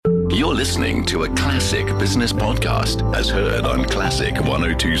You're listening to a classic business podcast as heard on Classic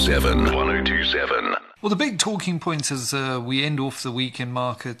 1027. 1027. Well, the big talking points as we end off the week in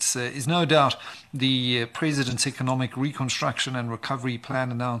markets is no doubt the President's Economic Reconstruction and Recovery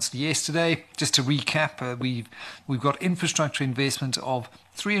Plan announced yesterday. Just to recap, we've got infrastructure investment of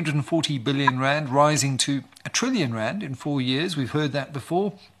 340 billion rand rising to R1 trillion in 4 years. We've heard that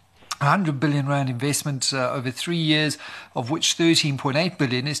before. 100 billion rand investment over 3 years, of which 13.8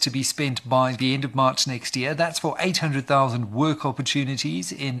 billion is to be spent by the end of March next year. That's for 800,000 work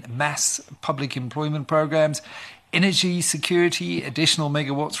opportunities in mass public employment programs. Energy security, additional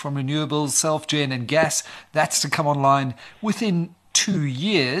megawatts from renewables, self-gen and gas. That's to come online within 2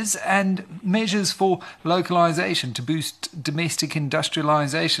 years, and measures for localization to boost domestic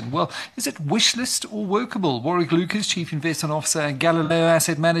industrialization. Well, is it wish list or workable? Warwick Lucas, Chief Investment Officer at Galileo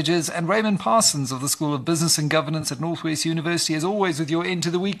Asset Managers, and Raymond Parsons of the School of Business and Governance at Northwest University, as always, with your end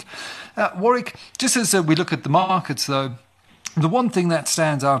to the week. Warwick, just as we look at the markets, though, the one thing that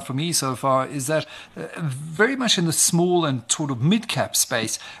stands out for me so far is that very much in the small and sort of mid-cap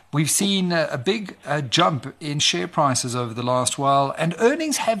space, we've seen a big jump in share prices over the last while, and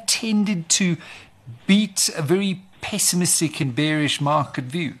earnings have tended to beat a very pessimistic and bearish market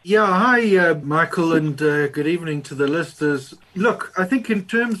view. Yeah, hi, Michael, and good evening to the listeners. Look, I think in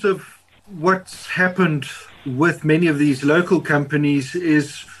terms of what's happened with many of these local companies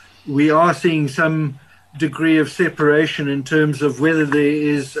is we are seeing some degree of separation in terms of whether there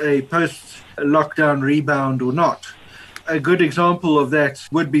is a post-lockdown rebound or not. A good example of that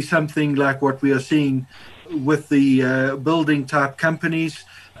would be something like what we are seeing with the building type companies.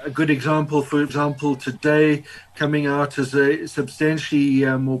 A good example, for example, today coming out as a substantially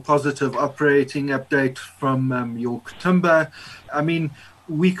more positive operating update from York Timber. I mean,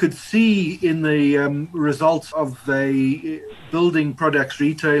 we could see in the results of a building products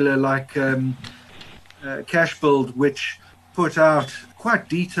retailer like Cash Build, which put out quite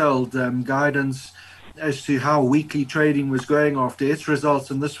detailed guidance as to how weekly trading was going after its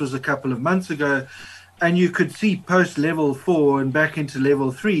results, and this was a couple of months ago. And you could see post level 4 and back into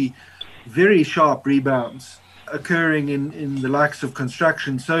level 3 very sharp rebounds occurring in the likes of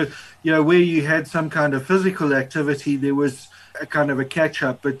construction. So, you know, where you had some kind of physical activity, there was a kind of a catch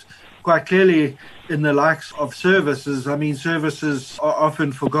up, but quite clearly in the likes of services, I mean, services are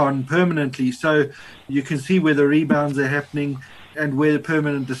often forgone permanently. So you can see where the rebounds are happening and where the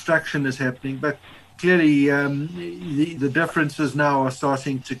permanent destruction is happening. But clearly the differences now are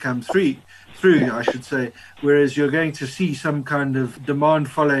starting to come through, I should say, whereas you're going to see some kind of demand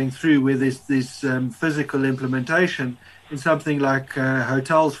following through where there's this physical implementation in something like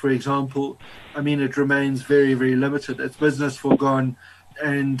hotels, for example. I mean, it remains very, very limited. It's business foregone,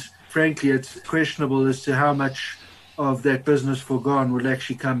 and frankly, it's questionable as to how much of that business foregone will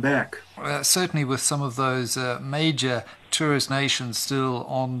actually come back. Certainly with some of those major tourist nations still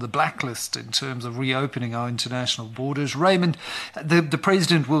on the blacklist in terms of reopening our international borders. Raymond, the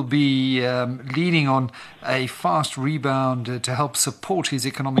President will be leading on a fast rebound to help support his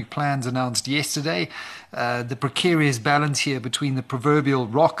economic plans announced yesterday. The precarious balance here between the proverbial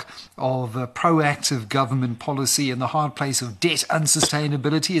rock of proactive government policy and the hard place of debt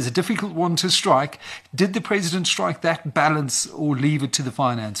unsustainability is a difficult one to strike. Did the President strike that balance or leave it to the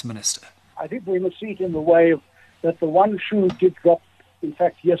Finance Minister? I think we must see it in the way of that the one shoe did drop, in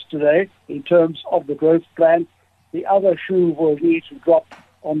fact, yesterday in terms of the growth plan. The other shoe will need to drop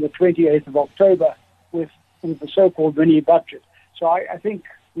on the 28th of October with the so-called mini budget. So I think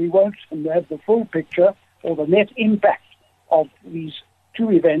we won't have the full picture or the net impact of these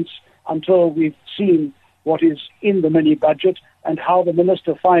two events until we've seen what is in the mini budget and how the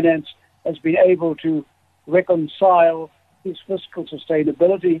Minister of Finance has been able to reconcile his fiscal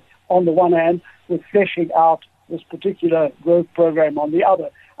sustainability on the one hand with fleshing out this particular growth program on the other.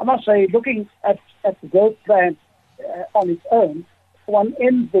 I must say, looking at the growth plan on its own, one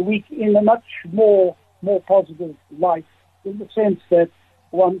ends the week in a much more positive light, in the sense that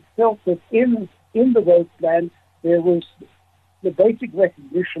one felt that in the growth plan there was the basic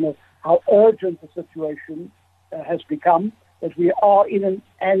recognition of how urgent the situation has become, that we are in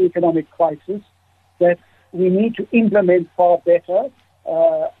an economic crisis, that we need to implement far better,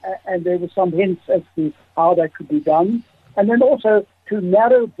 and there were some hints as to how that could be done. And then also to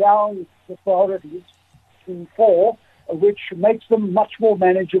narrow down the priorities to 4, which makes them much more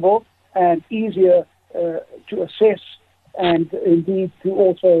manageable and easier to assess and indeed to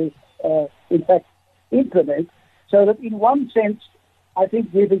also, in fact, implement. So that in one sense, I think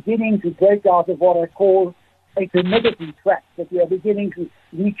we're beginning to break out of what I call a timidity trap, that we are beginning to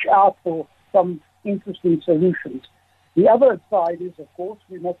reach out for some interesting solutions. The other side is, of course,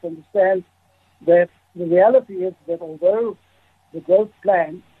 we must understand that the reality is that although the growth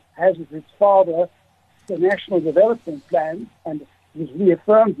plan has as its father the National Development Plan, and was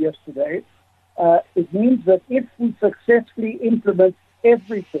reaffirmed yesterday, it means that if we successfully implement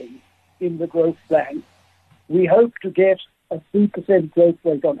everything in the growth plan, we hope to get a 3% growth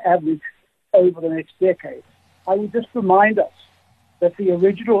rate on average over the next decade. I would just remind us that the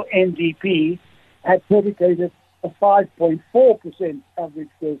original NDP had predicated a 5.4% average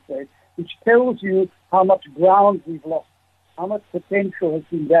growth rate, which tells you how much ground we've lost, how much potential has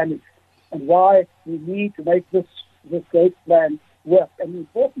been damaged, and why we need to make this growth plan work. And the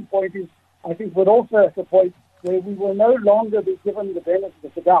important point is, I think we're also at a point where we will no longer be given the benefit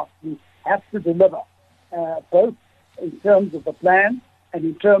of the doubt. We have to deliver, both in terms of the plan and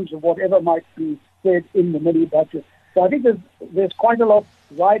in terms of whatever might be said in the mini budget. So I think there's quite a lot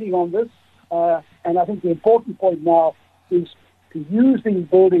riding on this, and I think the important point now is to use these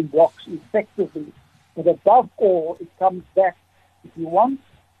building blocks effectively. But above all, it comes back, if you want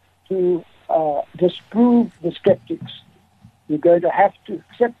to disprove the skeptics, you're going to have to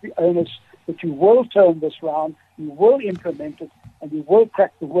accept the onus that you will turn this round, you will implement it, and you will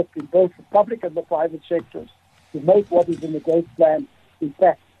crack the whip in both the public and the private sectors to make what is in the growth plan, in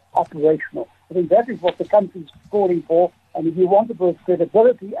fact, operational. I think that is what the country is calling for, and if you want to build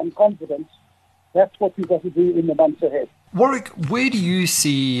credibility and confidence, that's what you've got to do in the months ahead. Warwick, where do you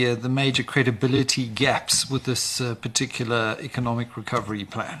see the major credibility gaps with this particular economic recovery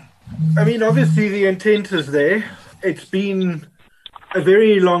plan? I mean, obviously the intent is there. It's been a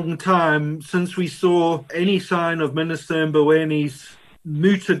very long time since we saw any sign of Minister Mbowene's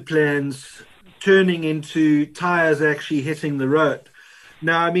mooted plans turning into tyres actually hitting the road.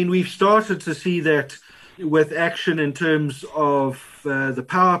 Now, I mean, we've started to see that with action in terms of the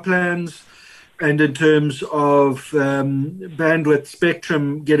power plans and in terms of bandwidth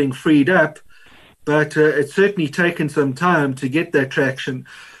spectrum getting freed up, but it's certainly taken some time to get that traction.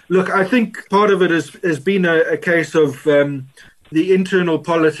 Look, I think part of it has been a case of the internal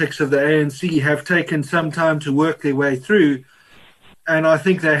politics of the ANC have taken some time to work their way through, and I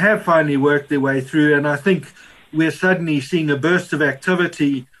think they have finally worked their way through, and I think we're suddenly seeing a burst of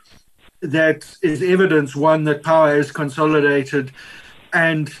activity that is evidence, one, that power is consolidated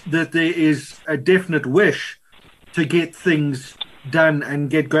and that there is a definite wish to get things done and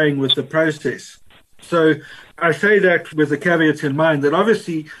get going with the process. So I say that with the caveat in mind that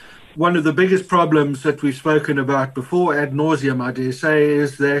obviously one of the biggest problems that we've spoken about before ad nauseum, I dare say,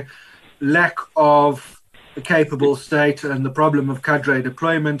 is the lack of a capable state and the problem of cadre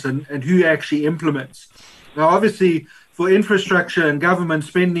deployment and who actually implements. Now, obviously, for infrastructure and government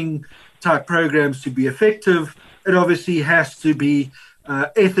spending type programs to be effective, it obviously has to be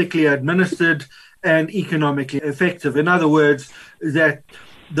ethically administered and economically effective. In other words, that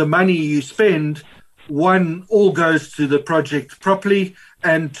the money you spend, one, all goes to the project properly,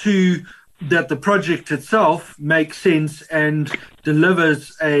 and two, that the project itself makes sense and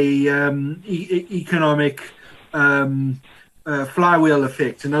delivers a economic flywheel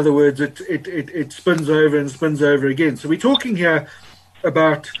effect. In other words, it spins over and spins over again. So we're talking here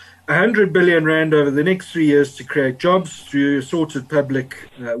about 100 billion rand over the next 3 years to create jobs through assorted public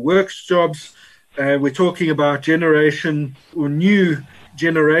works jobs. We're talking about new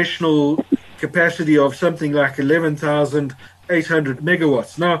generational capacity of something like 11,800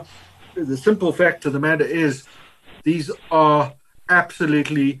 megawatts. Now, the simple fact of the matter is these are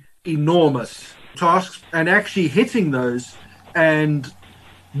absolutely enormous tasks, and actually hitting those and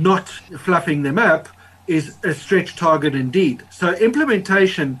not fluffing them up is a stretch target indeed. So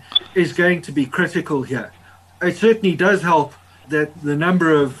implementation is going to be critical here. It certainly does help that the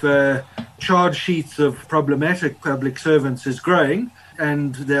number of charge sheets of problematic public servants is growing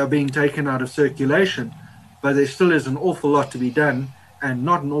and they are being taken out of circulation, but there still is an awful lot to be done and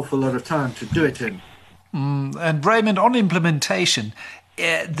not an awful lot of time to do it in. And Raymond, on implementation,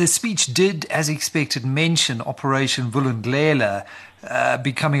 the speech did, as expected, mention Operation Vulindlela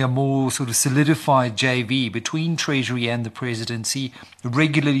becoming a more sort of solidified JV between Treasury and the Presidency,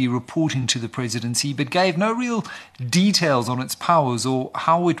 regularly reporting to the Presidency, but gave no real details on its powers or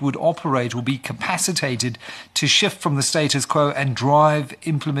how it would operate or be capacitated to shift from the status quo and drive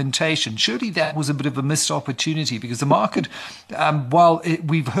implementation. Surely that was a bit of a missed opportunity, because the market,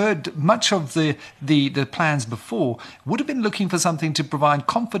 we've heard much of the plans before, would have been looking for something to provide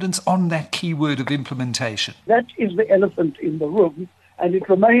confidence on that keyword of implementation. That is the elephant in the room, and it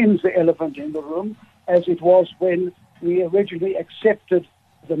remains the elephant in the room as it was when we originally accepted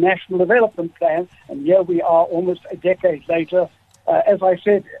the National Development Plan, and here we are almost a decade later. As I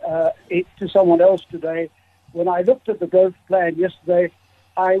said to someone else today, when I looked at the growth plan yesterday,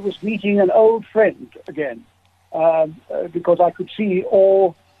 I was meeting an old friend again, because I could see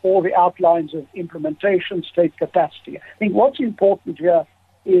all the outlines of implementation, state capacity. I think what's important here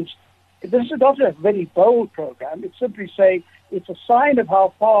is this is not a very bold program. It's simply saying it's a sign of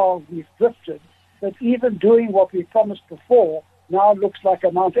how far we've drifted, that even doing what we promised before now looks like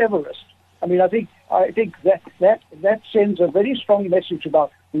a Mount Everest. I mean, I think that sends a very strong message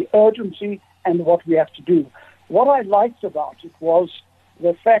about the urgency and what we have to do. What I liked about it was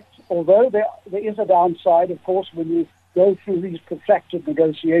the fact, although there is a downside, of course, when you go through these protracted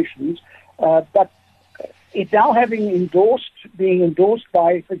negotiations, but it now being endorsed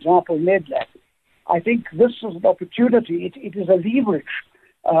by, for example, NEDLAC, I think this is an opportunity. It is a leverage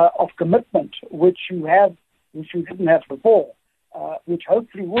of commitment which you didn't have before, which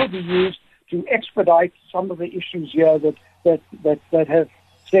hopefully will be used to expedite some of the issues here that have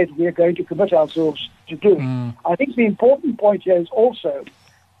said we're going to commit ourselves to do. I think the important point here is also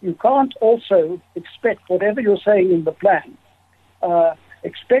you can't also expect whatever you're saying in the plan,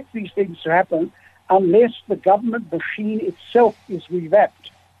 expect these things to happen unless the government machine itself is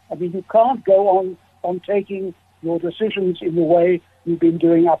revamped. I mean, you can't go on taking your decisions in the way you've been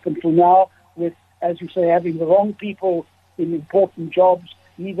doing up until now with, as you say, having the wrong people in important jobs,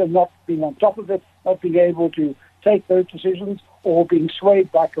 either not being on top of it, not being able to take those decisions, or being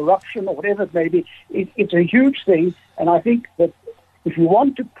swayed by corruption or whatever it may be. It's a huge thing, and I think that if you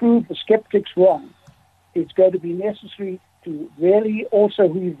want to prove the skeptics wrong, it's going to be necessary to really also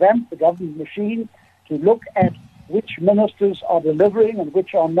revamp the government machine, to look at which ministers are delivering and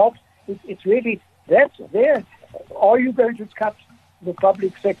which are not. It's really, that's there. Are you going to cut the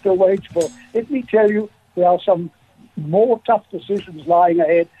public sector wage bill? Let me tell you, there are some more tough decisions lying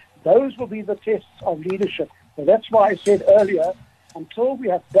ahead. Those will be the tests of leadership. So that's why I said earlier, until we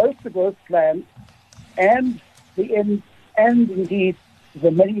have both the growth plan and indeed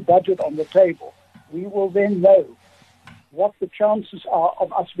the mini budget on the table, we will then know what the chances are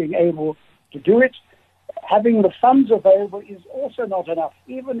of us being able to do it. Having the funds available is also not enough.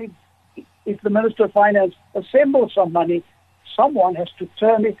 Even if the Minister of Finance assembles some money, someone has to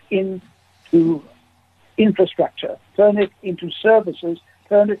turn it into infrastructure, turn it into services,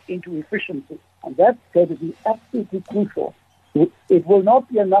 turn it into efficiency. And that's going to be absolutely crucial. It will not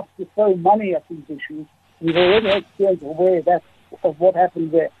be enough to throw money at these issues. We've already experienced of what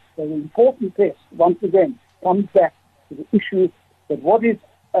happened there. So the important test, once again, comes back to the issue that what is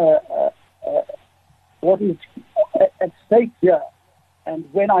at stake here.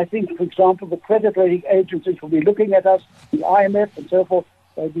 And when I think, for example, the credit rating agencies will be looking at us, the IMF and so forth,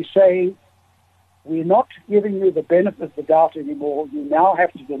 they'll be saying, we're not giving you the benefit of the doubt anymore. You now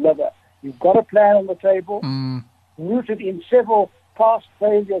have to deliver. You've got a plan on the table, rooted in several past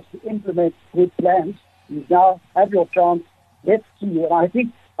failures to implement good plans. You now have your chance. Let's see. And I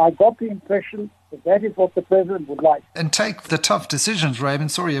think I got the impression that is what the president would like. And take the tough decisions, Raymond.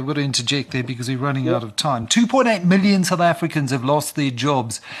 Sorry, I've got to interject there because we're running out of time. 2.8 million South Africans have lost their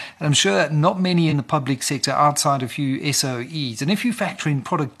jobs. And I'm sure that not many in the public sector outside a few SOEs. And if you factor in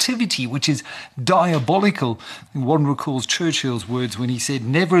productivity, which is diabolical, one recalls Churchill's words when he said,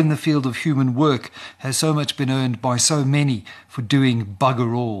 never in the field of human work has so much been earned by so many for doing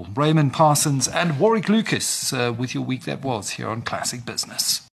bugger all. Raymond Parsons and Warwick Lucas with your week that was here on Classic Business.